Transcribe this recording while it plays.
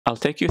I'll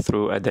take you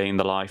through a day in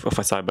the life of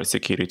a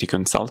cybersecurity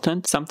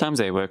consultant. Sometimes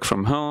I work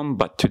from home,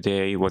 but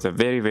today was a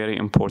very, very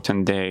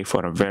important day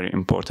for a very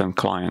important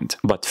client.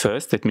 But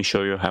first, let me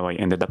show you how I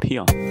ended up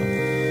here.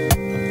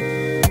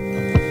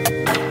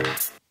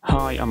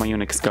 Hi, I'm a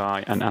Unix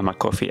guy and I'm a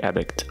coffee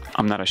addict.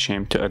 I'm not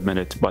ashamed to admit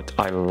it, but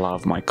I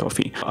love my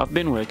coffee. I've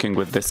been working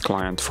with this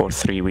client for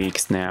 3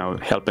 weeks now,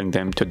 helping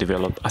them to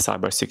develop a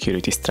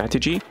cybersecurity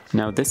strategy.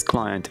 Now, this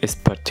client is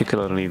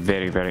particularly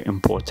very, very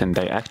important.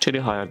 They actually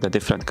hired a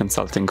different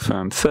consulting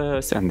firm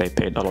first and they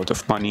paid a lot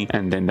of money,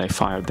 and then they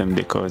fired them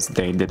because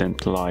they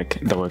didn't like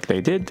the work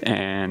they did.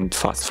 And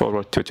fast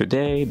forward to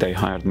today, they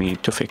hired me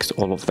to fix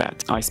all of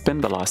that. I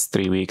spent the last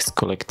 3 weeks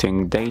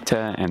collecting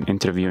data and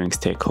interviewing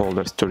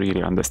stakeholders to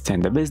really understand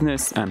the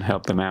business and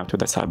help them out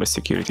with a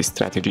cybersecurity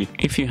strategy.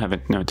 If you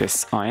haven't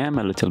noticed, I am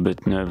a little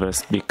bit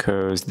nervous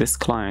because this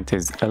client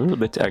is a little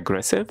bit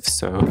aggressive,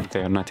 so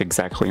they're not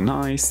exactly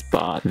nice,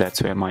 but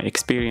that's where my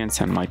experience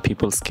and my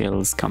people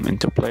skills come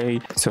into play.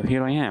 So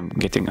here I am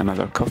getting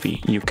another coffee.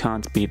 You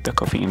can't beat the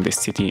coffee in this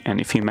city, and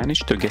if you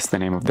manage to guess the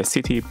name of the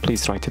city,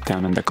 please write it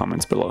down in the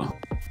comments below.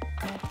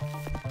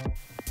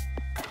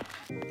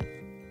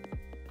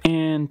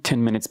 And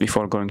 10 minutes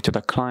before going to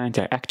the client,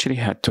 I actually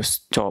had to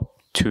stop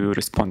to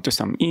respond to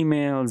some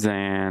emails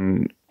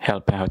and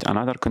help out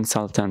another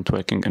consultant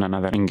working on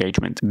another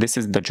engagement. This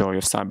is the joy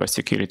of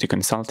cybersecurity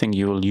consulting.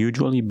 You will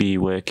usually be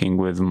working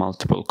with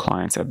multiple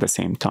clients at the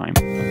same time.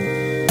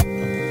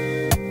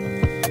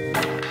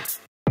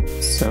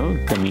 So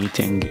the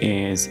meeting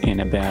is in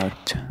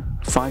about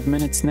 5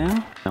 minutes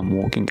now. I'm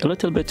walking a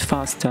little bit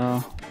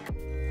faster.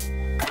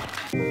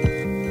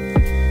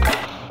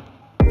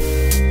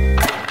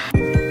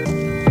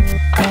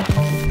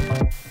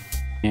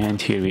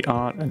 And here we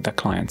are at the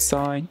client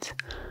side.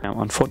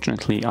 Now,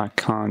 unfortunately, I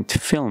can't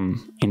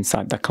film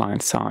inside the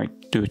client side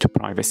due to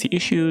privacy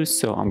issues,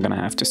 so I'm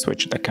gonna have to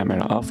switch the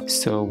camera off.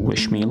 So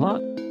wish me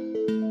luck.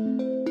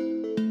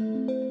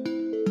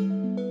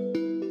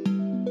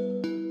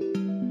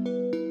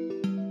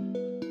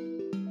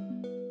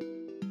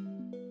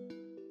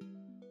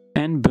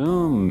 And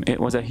boom, it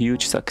was a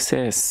huge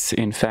success.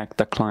 In fact,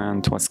 the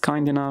client was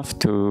kind enough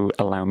to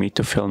allow me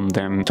to film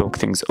them, talk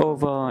things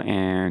over,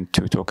 and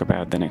to talk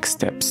about the next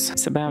steps.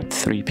 It's about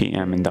 3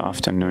 p.m. in the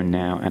afternoon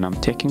now, and I'm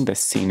taking the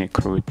scenic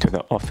route to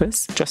the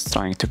office, just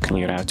trying to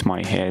clear out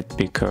my head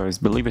because,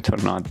 believe it or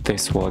not,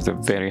 this was a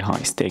very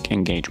high-stake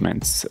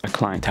engagement. A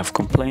client have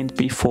complained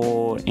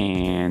before,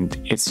 and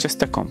it's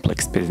just a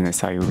complex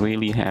business. I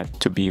really had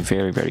to be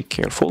very, very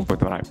careful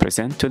with what I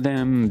present to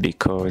them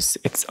because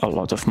it's a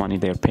lot of money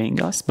they're paying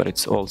us, but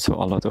it's also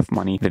a lot of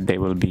money that they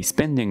will be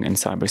spending in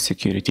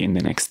cybersecurity in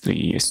the next 3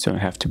 years. So we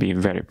have to be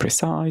very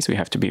precise, we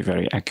have to be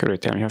very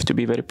accurate, and we have to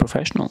be very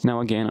professional.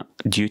 Now again,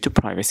 due to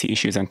privacy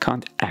issues, I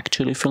can't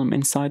actually film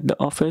inside the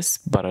office,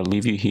 but I'll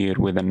leave you here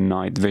with a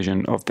night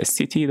vision of the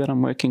city that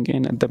I'm working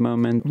in at the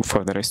moment.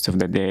 For the rest of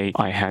the day,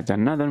 I had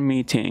another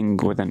meeting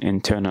with an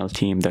internal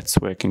team that's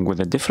working with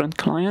a different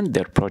client.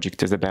 Their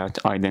project is about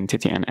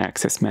identity and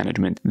access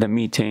management. The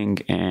meeting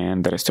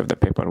and the rest of the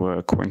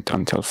paperwork went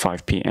until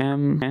 5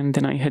 p.m. and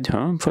then I head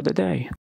home for the day.